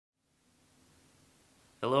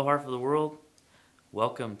Hello, Heart for the World.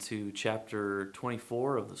 Welcome to chapter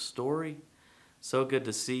 24 of the story. So good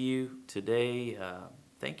to see you today.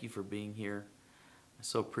 Thank you for being here. I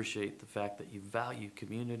so appreciate the fact that you value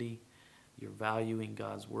community, you're valuing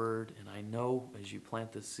God's Word, and I know as you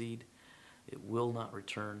plant this seed, it will not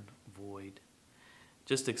return void.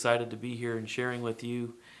 Just excited to be here and sharing with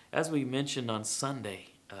you. As we mentioned on Sunday,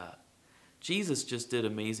 Jesus just did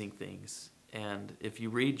amazing things. And if you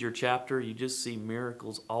read your chapter, you just see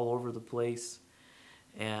miracles all over the place.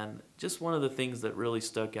 And just one of the things that really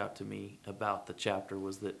stuck out to me about the chapter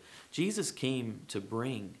was that Jesus came to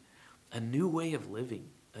bring a new way of living,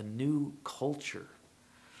 a new culture,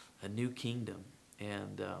 a new kingdom.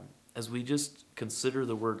 And as we just consider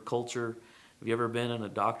the word culture, have you ever been in a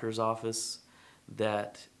doctor's office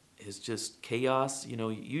that is just chaos? You know,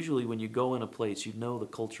 usually when you go in a place, you know the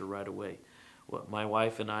culture right away. My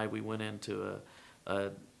wife and I, we went into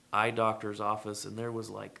a eye doctor's office, and there was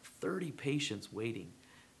like 30 patients waiting.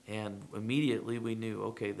 And immediately we knew,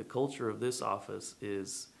 okay, the culture of this office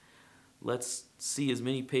is let's see as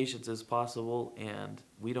many patients as possible, and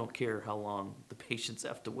we don't care how long the patients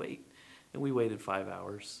have to wait. And we waited 5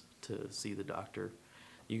 hours to see the doctor.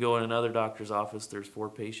 You go in another doctor's office, there's 4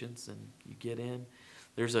 patients, and you get in.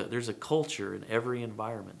 There's a culture in every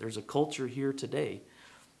environment. There's a culture here today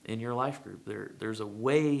in your life group. There's a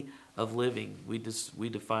way of living. We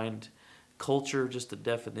defined culture, just a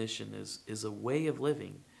definition, is a way of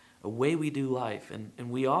living, a way we do life. And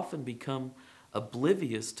we often become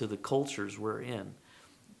oblivious to the cultures we're in.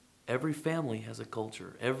 Every family has a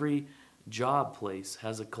culture. Every job place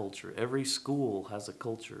has a culture. Every school has a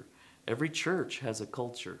culture. Every church has a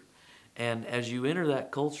culture. And as you enter that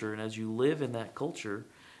culture and as you live in that culture,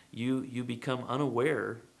 you become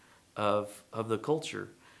unaware of the culture.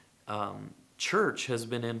 Church has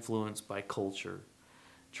been influenced by culture.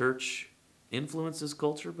 Church influences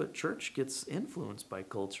culture, but church gets influenced by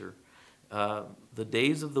culture. The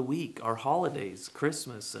days of the week, our holidays,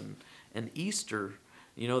 Christmas and Easter,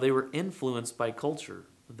 you know, they were influenced by culture.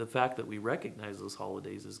 The fact that we recognize those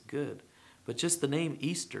holidays is good. But just the name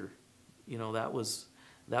Easter, you know, that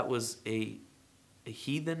was a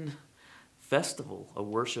heathen festival, a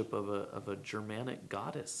worship of a Germanic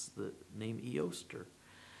goddess, the name Eoster.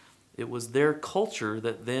 It was their culture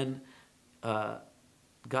that then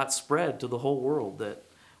got spread to the whole world that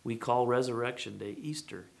we call Resurrection Day,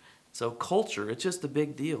 Easter. So culture, it's just a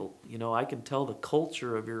big deal. You know, I can tell the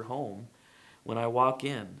culture of your home when I walk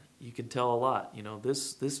in. You can tell a lot. You know,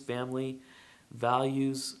 this family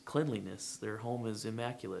values cleanliness. Their home is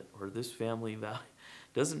immaculate. Or this family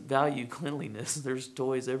doesn't value cleanliness. There's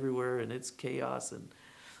toys everywhere and it's chaos. And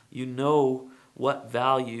you know what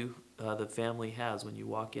value the family has when you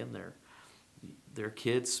walk in there. Their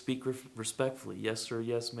kids speak respectfully, yes sir,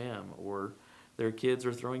 yes ma'am, or their kids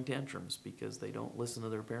are throwing tantrums because they don't listen to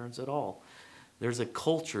their parents at all. There's a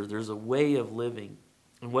culture, there's a way of living.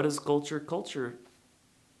 And what is culture?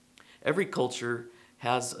 Every culture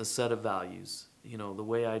has a set of values. You know, the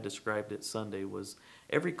way I described it Sunday was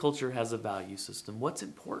every culture has a value system. What's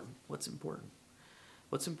important? What's important?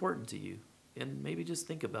 What's important to you? And maybe just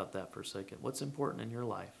think about that for a second. What's important in your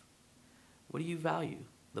life? What do you value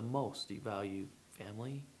the most? Do you value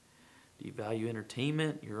family? Do you value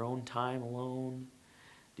entertainment, your own time alone?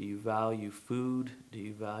 Do you value food? Do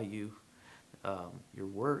you value your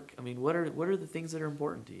work? I mean, what are the things that are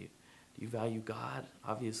important to you? Do you value God?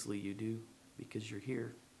 Obviously you do because you're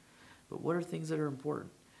here. But what are things that are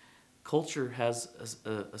important? Culture has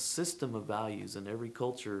a system of values, and every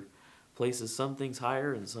culture places some things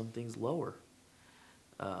higher and some things lower.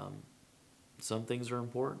 Some things are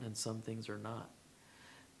important and some things are not.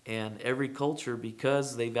 And every culture,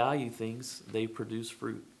 because they value things, they produce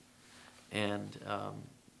fruit. And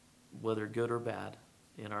whether good or bad,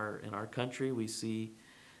 in our country, we see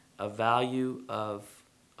a value of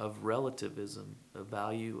relativism, a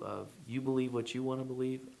value of you believe what you want to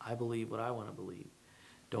believe, I believe what I want to believe.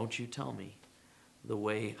 Don't you tell me the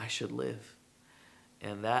way I should live.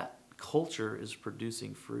 And that culture is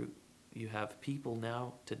producing fruit. You have people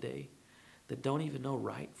now today that don't even know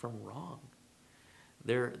right from wrong.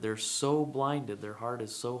 They're so blinded, their heart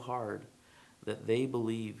is so hard that they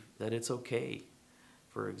believe that it's okay,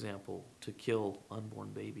 for example, to kill unborn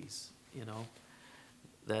babies, you know,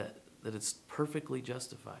 that it's perfectly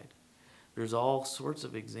justified. There's all sorts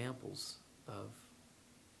of examples of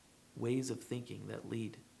ways of thinking that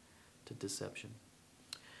lead to deception.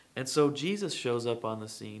 And so Jesus shows up on the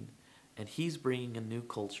scene, and he's bringing a new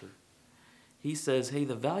culture. He says, hey,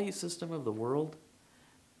 the value system of the world,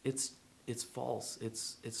 it's false.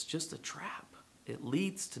 It's just a trap. It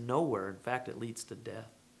leads to nowhere. In fact, it leads to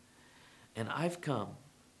death. And I've come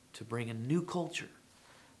to bring a new culture,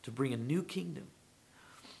 to bring a new kingdom.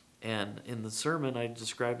 And in the sermon, I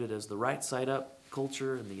described it as the right side up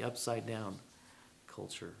culture and the upside down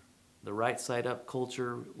culture. The right side up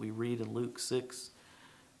culture, we read in Luke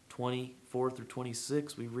 6:24 through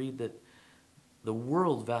 26, we read that the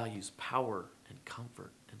world values power and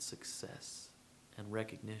comfort and success and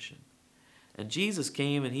recognition. And Jesus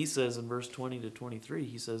came and he says in verse 20 to 23,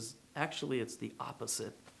 he says, actually it's the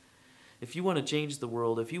opposite. If you want to change the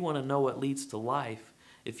world, if you want to know what leads to life,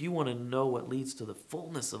 if you want to know what leads to the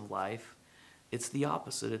fullness of life, it's the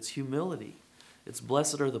opposite. It's humility. It's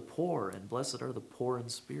blessed are the poor, and blessed are the poor in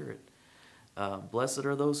spirit. Blessed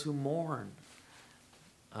are those who mourn.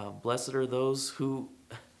 Blessed are those who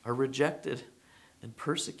are rejected and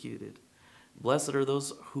persecuted. Blessed are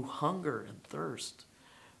those who hunger and thirst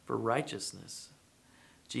for righteousness.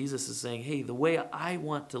 Jesus is saying, hey, the way I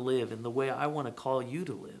want to live and the way I want to call you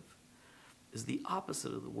to live is the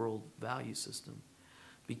opposite of the world value system.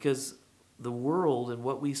 Because the world and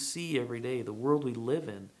what we see every day, the world we live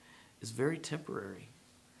in, is very temporary.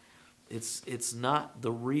 It's not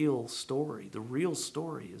the real story. The real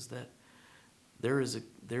story is that there is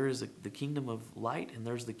the kingdom of light and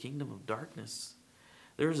there's the kingdom of darkness.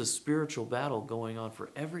 There is a spiritual battle going on for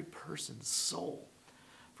every person's soul,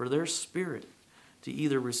 for their spirit to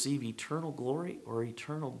either receive eternal glory or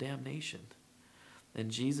eternal damnation. And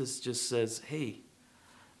Jesus just says, hey,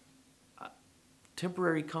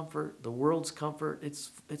 temporary comfort, the world's comfort,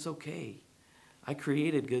 it's okay. I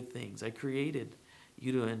created good things. I created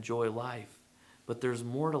you to enjoy life. But there's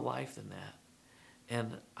more to life than that.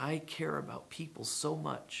 And I care about people so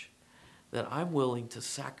much that I'm willing to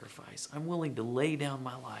sacrifice. I'm willing to lay down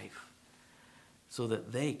my life so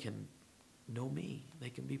that they can know me. They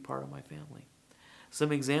can be part of my family.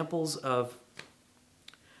 Some examples of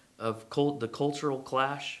the cultural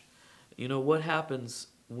clash. You know, what happens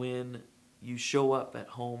when you show up at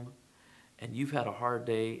home and you've had a hard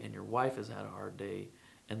day and your wife has had a hard day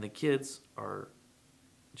and the kids are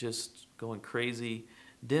just going crazy,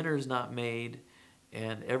 dinner's not made,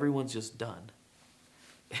 and everyone's just done.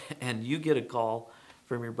 And you get a call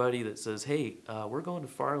from your buddy that says, hey, we're going to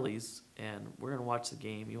Farley's and we're going to watch the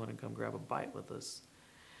game. You want to come grab a bite with us?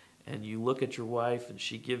 And you look at your wife and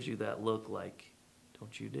she gives you that look like,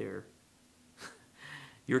 don't you dare.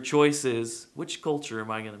 Your choice is, which culture am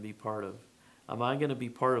I going to be part of? Am I going to be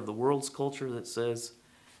part of the world's culture that says,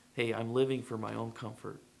 hey, I'm living for my own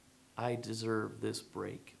comfort. I deserve this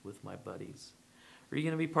break with my buddies. Or are you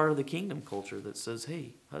going to be part of the kingdom culture that says,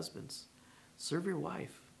 hey, husbands, serve your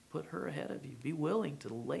wife. Put her ahead of you. Be willing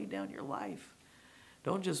to lay down your life.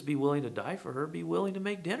 Don't just be willing to die for her. Be willing to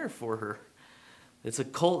make dinner for her. It's a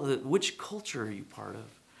cult. Which culture are you part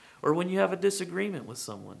of? Or when you have a disagreement with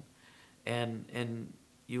someone and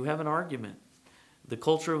you have an argument, the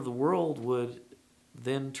culture of the world would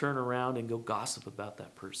then turn around and go gossip about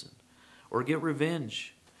that person or get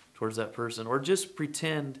revenge towards that person or just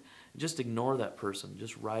pretend, just ignore that person,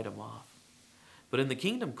 just write them off. But in the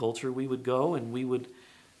kingdom culture, we would go and we would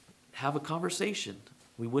have a conversation.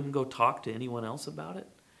 We wouldn't go talk to anyone else about it,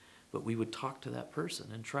 but we would talk to that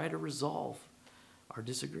person and try to resolve our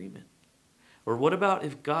disagreement. Or what about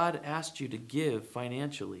if God asked you to give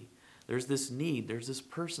financially? There's this need, there's this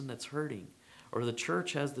person that's hurting, or the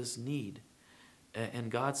church has this need,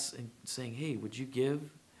 and God's saying, hey, would you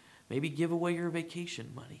give? Maybe give away your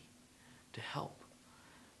vacation money to help.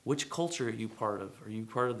 Which culture are you part of? Are you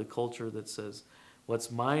part of the culture that says,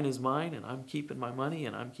 what's mine is mine, and I'm keeping my money,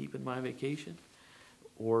 and I'm keeping my vacation?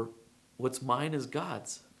 Or what's mine is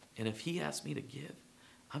God's, and if he asks me to give,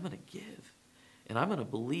 I'm going to give. And I'm going to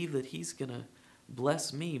believe that he's going to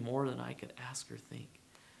bless me more than I could ask or think.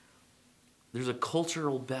 There's a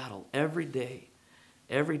cultural battle every day.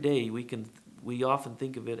 Every day we often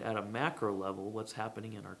think of it at a macro level, what's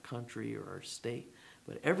happening in our country or our state.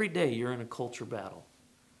 But every day you're in a culture battle.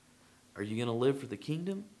 Are you going to live for the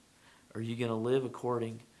kingdom? Or are you going to live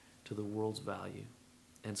according to the world's value?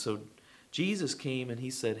 And so Jesus came and he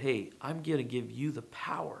said, hey, I'm going to give you the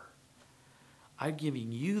power. I'm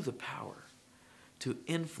giving you the power to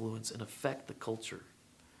influence and affect the culture.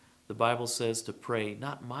 The Bible says to pray,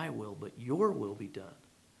 not my will, but your will be done.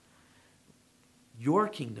 Your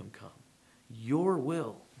kingdom come. Your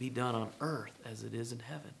will be done on earth as it is in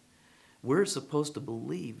heaven. We're supposed to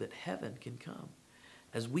believe that heaven can come.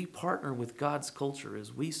 As we partner with God's culture,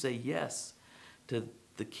 as we say yes to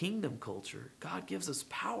the kingdom culture, God gives us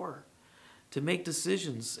power to make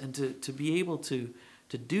decisions and to be able to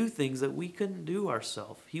do things that we couldn't do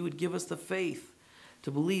ourselves. He would give us the faith to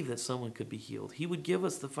believe that someone could be healed. He would give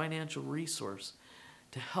us the financial resource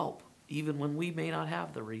to help, even when we may not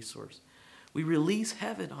have the resource. We release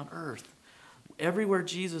heaven on earth. Everywhere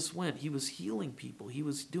Jesus went, he was healing people. He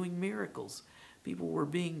was doing miracles. People were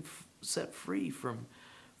being set free from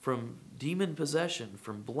demon possession,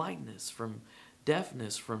 from blindness, from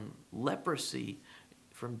deafness, from leprosy,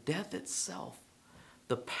 from death itself.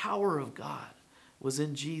 The power of God was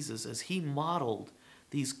in Jesus as he modeled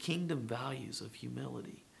these kingdom values of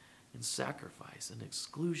humility and sacrifice and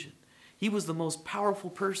exclusion. He was the most powerful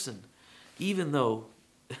person, even though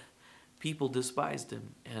people despised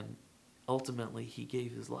him and ultimately he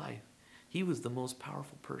gave his life. He was the most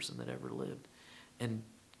powerful person that ever lived. And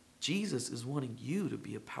Jesus is wanting you to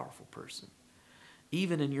be a powerful person.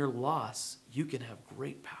 Even in your loss, you can have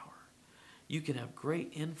great power. You can have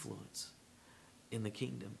great influence in the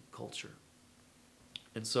kingdom culture.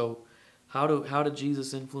 And so, how did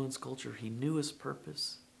Jesus influence culture? He knew his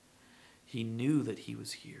purpose. He knew that he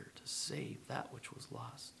was here to save that which was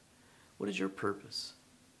lost. What is your purpose?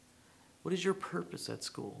 What is your purpose at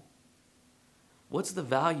school? What's the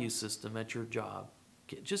value system at your job?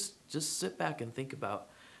 Just sit back and think about,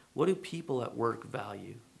 what do people at work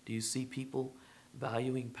value? Do you see people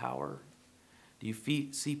valuing power? Do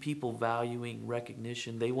you see people valuing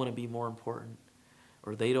recognition? They want to be more important.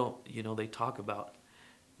 Or they don't, they talk about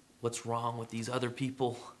what's wrong with these other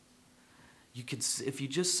people. You can, if you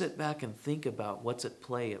just sit back and think about what's at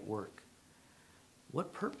play at work,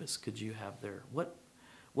 what purpose could you have there?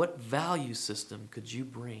 What value system could you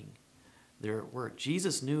bring there at work?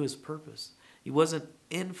 Jesus knew his purpose. He wasn't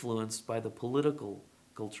influenced by the political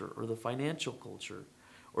culture or the financial culture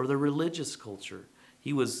or the religious culture.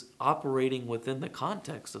 He was operating within the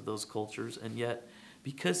context of those cultures, and yet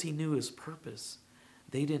because he knew his purpose,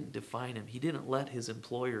 they didn't define him. He didn't let his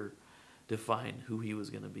employer define who he was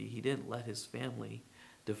going to be. He didn't let his family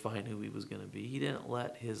define who he was going to be. He didn't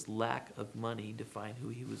let his lack of money define who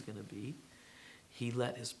he was going to be. He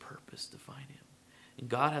let his purpose define him. And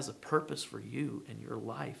God has a purpose for you and your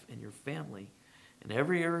life and your family in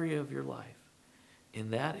every area of your life.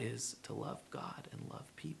 And that is to love God and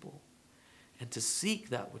love people and to seek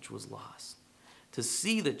that which was lost. To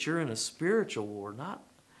see that you're in a spiritual war,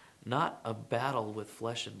 not a battle with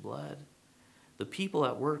flesh and blood. The people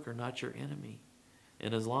at work are not your enemy.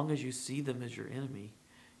 And as long as you see them as your enemy,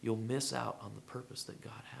 you'll miss out on the purpose that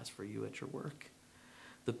God has for you at your work.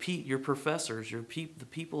 Your professors, the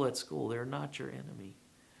people at school, they're not your enemy.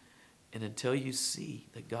 And until you see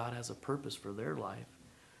that God has a purpose for their life,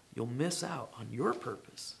 you'll miss out on your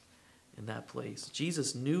purpose in that place.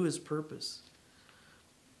 Jesus knew his purpose.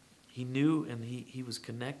 He knew, and he was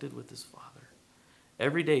connected with his Father.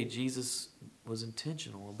 Every day, Jesus was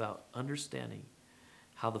intentional about understanding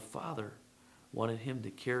how the Father wanted him to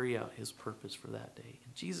carry out his purpose for that day.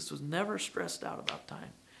 And Jesus was never stressed out about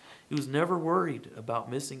time. He was never worried about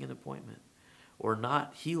missing an appointment or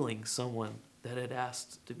not healing someone that had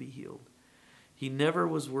asked to be healed. He never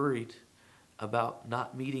was worried about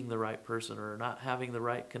not meeting the right person or not having the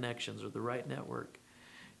right connections or the right network.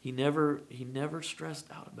 He never stressed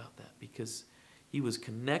out about that because he was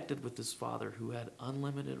connected with his Father who had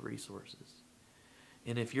unlimited resources.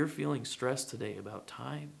 And if you're feeling stressed today about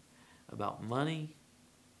time, about money,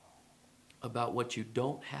 about what you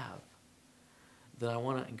don't have, then I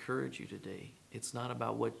want to encourage you today. It's not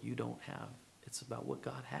about what you don't have. It's about what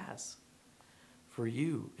God has for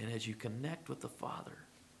you. And as you connect with the Father,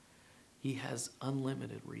 he has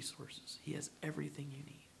unlimited resources. He has everything you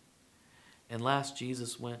need. And last,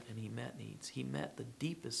 Jesus went and he met needs. He met the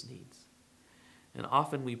deepest needs. And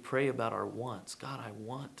often we pray about our wants. God, I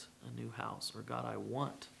want a new house. Or God, I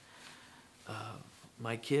want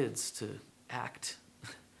my kids to act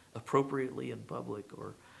appropriately in public.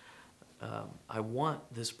 Or I want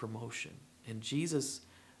this promotion. And Jesus,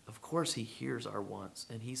 of course, he hears our wants.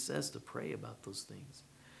 And he says to pray about those things.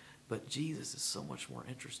 But Jesus is so much more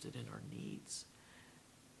interested in our needs.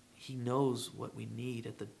 He knows what we need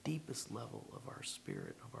at the deepest level of our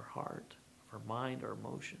spirit, of our heart, of our mind, our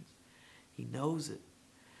emotions. He knows it.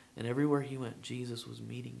 And everywhere he went, Jesus was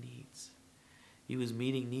meeting needs. He was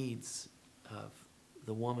meeting needs of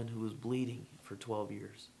the woman who was bleeding for 12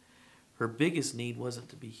 years. Her biggest need wasn't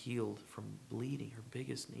to be healed from bleeding. Her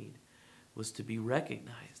biggest need was to be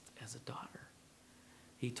recognized as a daughter.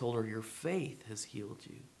 He told her, your faith has healed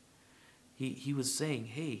you. He was saying,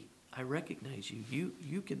 hey, I recognize you.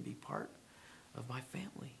 You can be part of my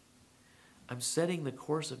family. I'm setting the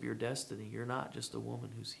course of your destiny. You're not just a woman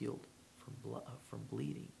who's healed from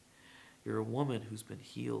bleeding. You're a woman who's been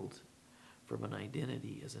healed from an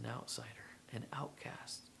identity as an outsider, an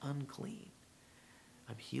outcast, unclean.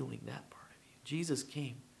 I'm healing that part of you. Jesus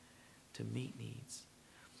came to meet needs.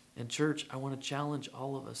 And church, I want to challenge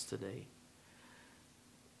all of us today.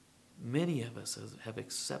 many of us have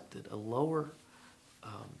accepted a lower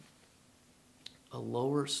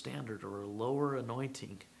standard or a lower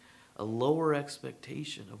anointing, a lower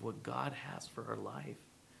expectation of what God has for our life.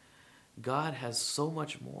 God has so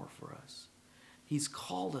much more for us. He's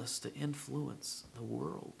called us to influence the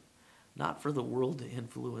world, not for the world to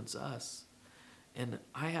influence us. And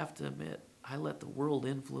I have to admit, I let the world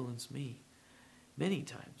influence me many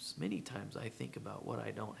times. Many times I think about what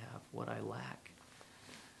I don't have, what I lack.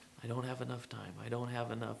 I don't have enough time. I don't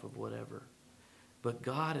have enough of whatever. But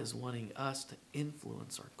God is wanting us to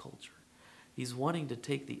influence our culture. He's wanting to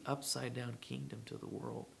take the upside down kingdom to the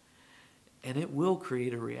world. And it will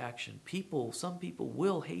create a reaction. Some people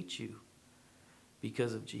will hate you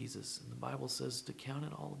because of Jesus. And the Bible says to count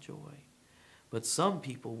it all joy. But some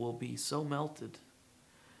people will be so melted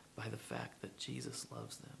by the fact that Jesus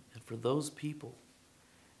loves them. And for those people,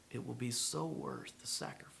 it will be so worth the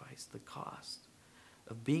sacrifice, the cost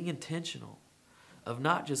of being intentional, of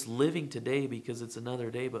not just living today because it's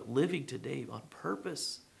another day, but living today on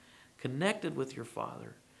purpose, connected with your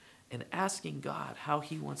Father, and asking God how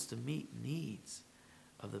He wants to meet needs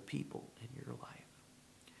of the people in your life.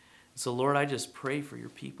 So, Lord, I just pray for your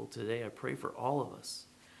people today. I pray for all of us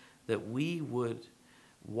that we would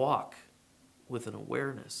walk with an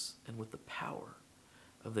awareness and with the power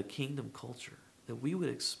of the kingdom culture, that we would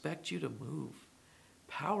expect you to move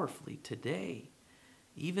powerfully today,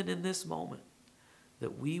 even in this moment,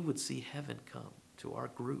 that we would see heaven come to our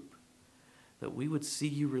group, that we would see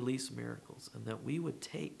you release miracles, and that we would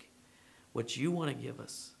take what you want to give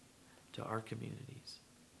us to our communities.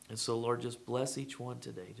 And so, Lord, just bless each one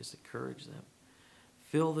today. Just encourage them.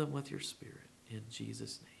 Fill them with your Spirit in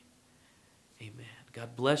Jesus' name. Amen.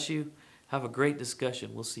 God bless you. Have a great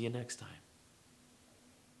discussion. We'll see you next time.